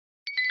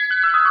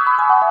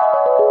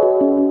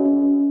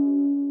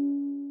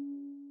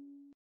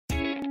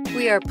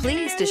We are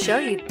pleased to show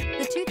you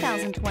the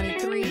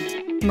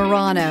 2023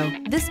 Murano.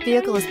 This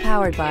vehicle is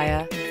powered by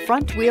a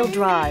front-wheel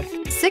drive,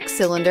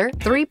 6-cylinder,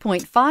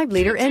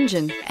 3.5-liter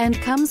engine,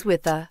 and comes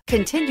with a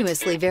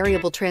continuously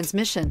variable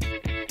transmission.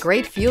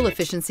 Great fuel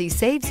efficiency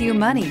saves you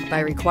money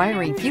by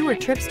requiring fewer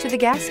trips to the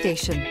gas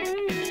station.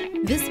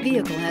 This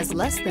vehicle has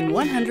less than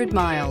 100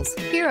 miles.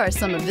 Here are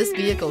some of this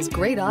vehicle's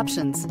great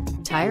options: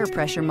 tire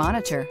pressure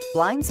monitor,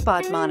 blind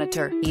spot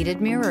monitor,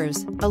 heated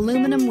mirrors,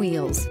 aluminum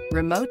wheels,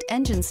 remote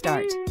engine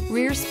start,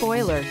 rear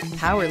spoiler,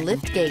 power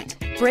lift gate,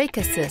 brake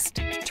assist,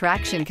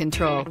 traction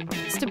control,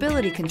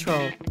 stability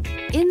control.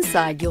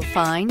 Inside you'll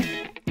find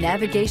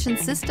navigation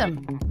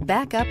system,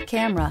 backup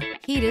camera,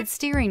 heated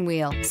steering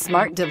wheel,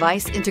 smart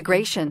device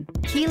integration,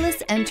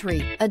 keyless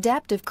entry,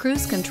 adaptive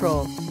cruise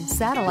control,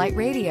 satellite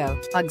radio,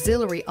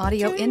 auxiliary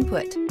audio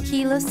input,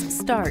 keyless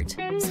start,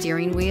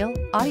 steering wheel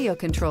audio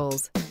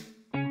controls,